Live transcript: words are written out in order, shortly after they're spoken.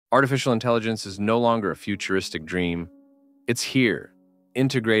Artificial intelligence is no longer a futuristic dream. It's here,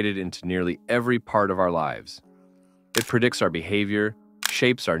 integrated into nearly every part of our lives. It predicts our behavior,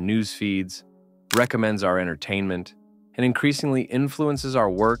 shapes our news feeds, recommends our entertainment, and increasingly influences our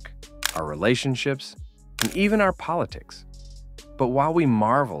work, our relationships, and even our politics. But while we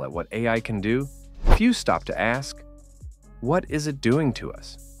marvel at what AI can do, few stop to ask, what is it doing to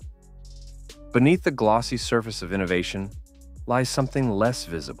us? Beneath the glossy surface of innovation lies something less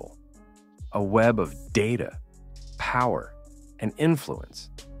visible, a web of data, power, and influence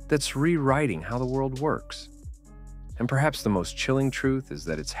that's rewriting how the world works. And perhaps the most chilling truth is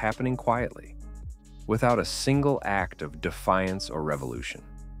that it's happening quietly, without a single act of defiance or revolution.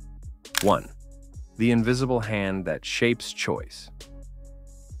 1. The invisible hand that shapes choice.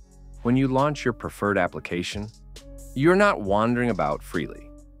 When you launch your preferred application, you're not wandering about freely.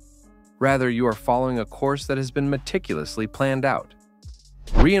 Rather, you are following a course that has been meticulously planned out.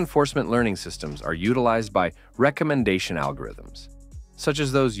 Reinforcement learning systems are utilized by recommendation algorithms, such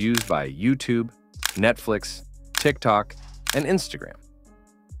as those used by YouTube, Netflix, TikTok, and Instagram.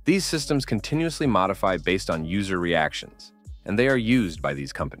 These systems continuously modify based on user reactions, and they are used by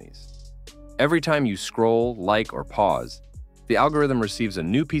these companies. Every time you scroll, like, or pause, the algorithm receives a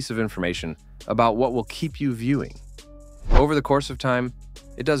new piece of information about what will keep you viewing. Over the course of time,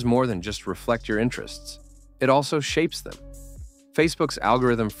 it does more than just reflect your interests. It also shapes them. Facebook's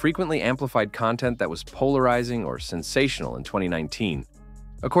algorithm frequently amplified content that was polarizing or sensational in 2019,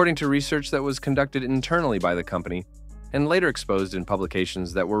 according to research that was conducted internally by the company and later exposed in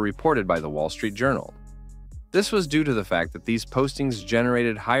publications that were reported by the Wall Street Journal. This was due to the fact that these postings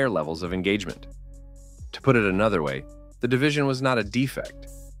generated higher levels of engagement. To put it another way, the division was not a defect.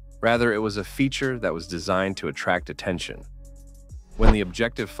 Rather, it was a feature that was designed to attract attention. When the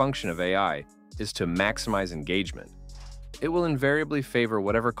objective function of AI is to maximize engagement, it will invariably favor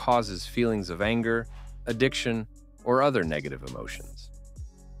whatever causes feelings of anger, addiction, or other negative emotions.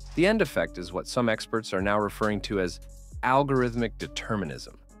 The end effect is what some experts are now referring to as algorithmic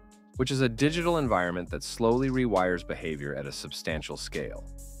determinism, which is a digital environment that slowly rewires behavior at a substantial scale.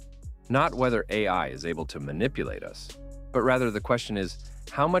 Not whether AI is able to manipulate us, but rather the question is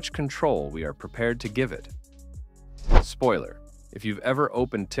how much control we are prepared to give it. Spoiler, if you've ever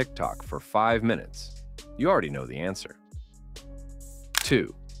opened TikTok for 5 minutes, you already know the answer.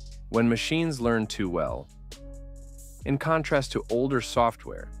 2. When machines learn too well. In contrast to older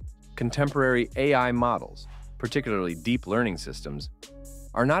software, contemporary AI models, particularly deep learning systems,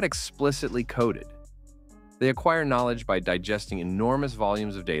 are not explicitly coded. They acquire knowledge by digesting enormous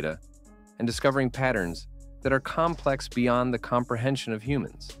volumes of data and discovering patterns that are complex beyond the comprehension of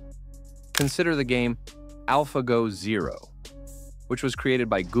humans. Consider the game AlphaGo Zero, which was created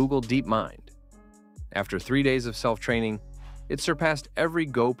by Google DeepMind. After 3 days of self-training, it surpassed every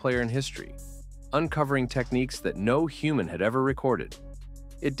Go player in history, uncovering techniques that no human had ever recorded.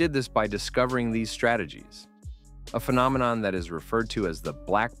 It did this by discovering these strategies. A phenomenon that is referred to as the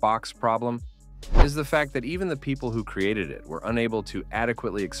black box problem is the fact that even the people who created it were unable to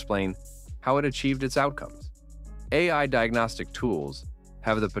adequately explain how it achieved its outcomes. AI diagnostic tools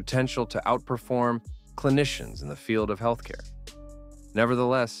have the potential to outperform clinicians in the field of healthcare.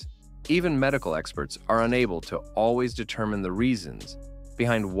 Nevertheless, even medical experts are unable to always determine the reasons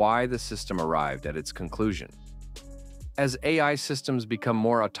behind why the system arrived at its conclusion. As AI systems become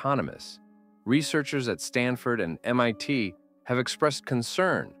more autonomous, researchers at Stanford and MIT have expressed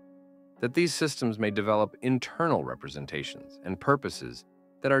concern that these systems may develop internal representations and purposes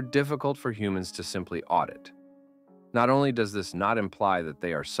that are difficult for humans to simply audit. Not only does this not imply that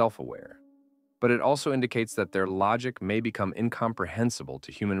they are self-aware, but it also indicates that their logic may become incomprehensible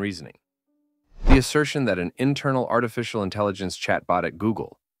to human reasoning. The assertion that an internal artificial intelligence chatbot at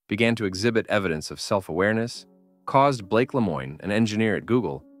Google began to exhibit evidence of self-awareness caused Blake Lemoine, an engineer at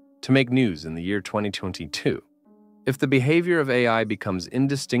Google, to make news in the year 2022. If the behavior of AI becomes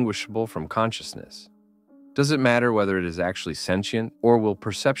indistinguishable from consciousness, does it matter whether it is actually sentient, or will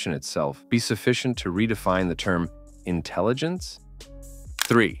perception itself be sufficient to redefine the term intelligence?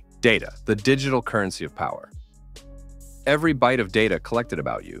 3. Data, the digital currency of power. Every byte of data collected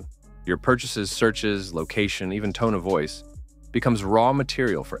about you, your purchases, searches, location, even tone of voice, becomes raw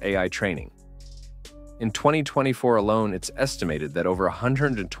material for AI training. In 2024 alone, it's estimated that over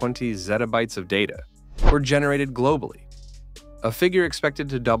 120 zettabytes of data were generated globally, a figure expected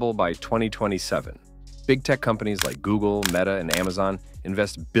to double by 2027. Big tech companies like Google, Meta, and Amazon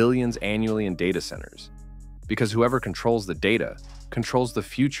invest billions annually in data centers, because whoever controls the data controls the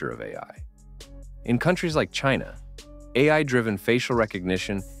future of AI. In countries like China, AI-driven facial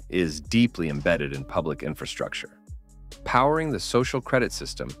recognition is deeply embedded in public infrastructure. powering the social credit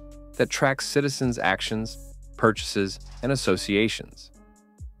system that tracks citizens' actions, purchases, and associations.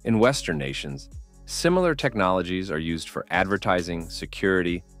 In Western nations, similar technologies are used for advertising,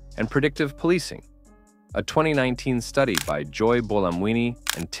 security, and predictive policing. A 2019 study by Joy Bolamwini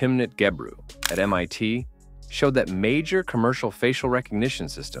and Timnit Gebru at MIT showed that major commercial facial recognition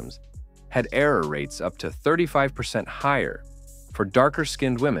systems had error rates up to 35% higher for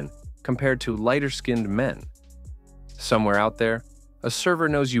darker-skinned women compared to lighter-skinned men. Somewhere out there, a server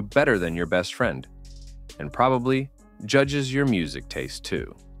knows you better than your best friend, and probably judges your music taste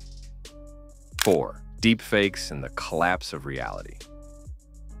too. 4. Deepfakes and the collapse of reality.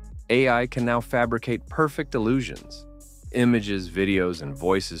 AI can now fabricate perfect illusions, images, videos, and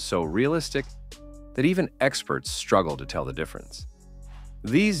voices so realistic that even experts struggle to tell the difference.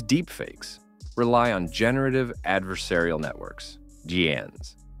 These deepfakes rely on generative adversarial networks,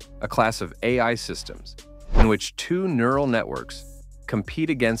 GANs, a class of AI systems in which two neural networks compete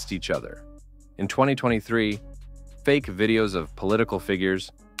against each other. In 2023, fake videos of political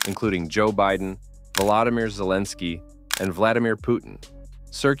figures, including Joe Biden, Volodymyr Zelensky, and Vladimir Putin,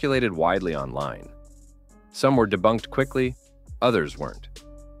 circulated widely online. Some were debunked quickly, others weren't.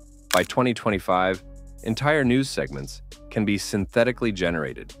 By 2025, entire news segments can be synthetically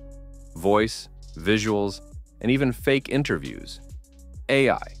generated. Voice, visuals, and even fake interviews.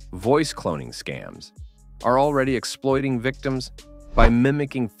 AI, voice cloning scams, are already exploiting victims by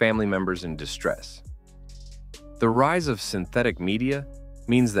mimicking family members in distress. The rise of synthetic media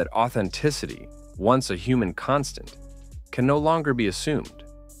means that authenticity, once a human constant, can no longer be assumed.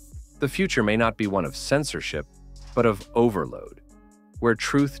 The future may not be one of censorship, but of overload, where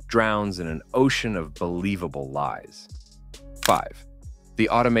truth drowns in an ocean of believable lies. 5. The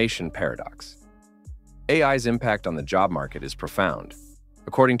automation paradox. AI's impact on the job market is profound.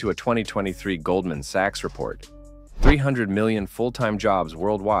 According to a 2023 Goldman Sachs report, 300 million full-time jobs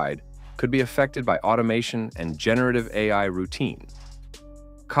worldwide could be affected by automation and generative AI routine.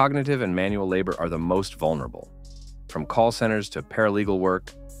 Cognitive and manual labor are the most vulnerable, from call centers to paralegal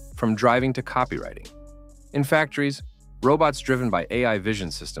work, from driving to copywriting. In factories, robots driven by AI vision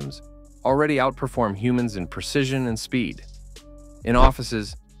systems already outperform humans in precision and speed. In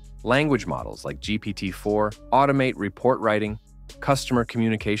offices, language models like GPT-4 automate report writing, customer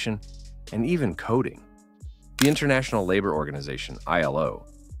communication, and even coding. The International Labor Organization, ILO,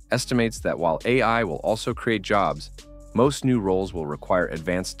 estimates that while AI will also create jobs, most new roles will require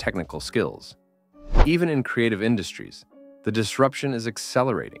advanced technical skills. Even in creative industries, the disruption is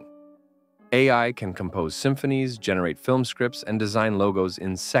accelerating. AI can compose symphonies, generate film scripts, and design logos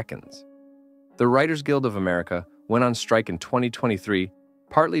in seconds. The Writers Guild of America went on strike in 2023,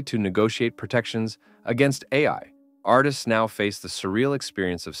 partly to negotiate protections against AI. Artists now face the surreal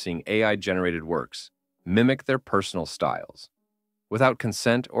experience of seeing AI-generated works mimic their personal styles, without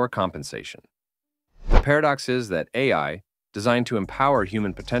consent or compensation. The paradox is that AI, designed to empower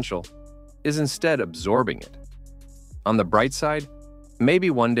human potential, is instead absorbing it. On the bright side, maybe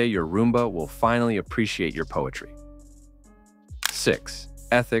one day your Roomba will finally appreciate your poetry. 6.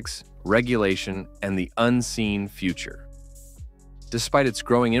 Ethics, regulation, and the unseen future. Despite its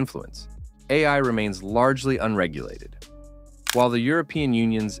growing influence, AI remains largely unregulated. While the European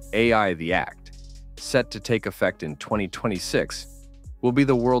Union's AI the Act, set to take effect in 2026, will be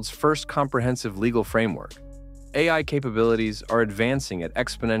the world's first comprehensive legal framework, AI capabilities are advancing at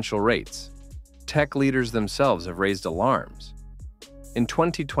exponential rates. Tech leaders themselves have raised alarms. In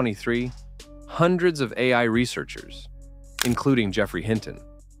 2023, hundreds of AI researchers, including Geoffrey Hinton,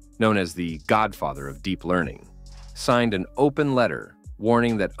 known as the godfather of deep learning, signed an open letter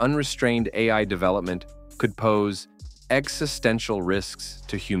warning that unrestrained AI development could pose existential risks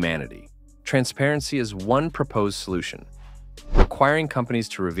to humanity. Transparency is one proposed solution, requiring companies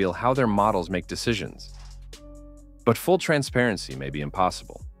to reveal how their models make decisions. But full transparency may be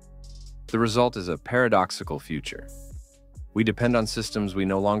impossible. The result is a paradoxical future. We depend on systems we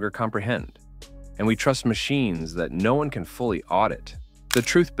no longer comprehend, and we trust machines that no one can fully audit. The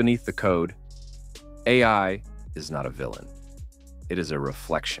truth beneath the code: AI is not a villain. It is a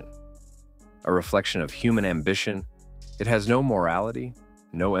reflection of human ambition. It has no morality,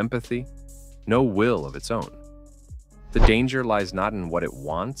 no empathy, no will of its own. The danger lies not in what it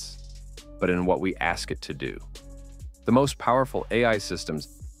wants, but in what we ask it to do. The most powerful AI systems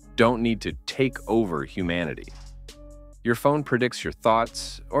don't need to take over humanity. Your phone predicts your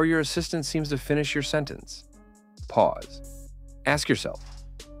thoughts, or your assistant seems to finish your sentence. Pause. Ask yourself,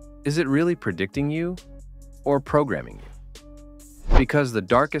 is it really predicting you or programming you? Because the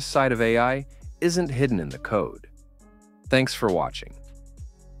darkest side of AI isn't hidden in the code. Thanks for watching.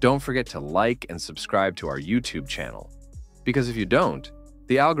 Don't forget to like and subscribe to our YouTube channel Because if you don't,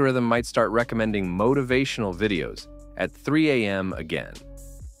 the algorithm might start recommending motivational videos at 3 a.m. again.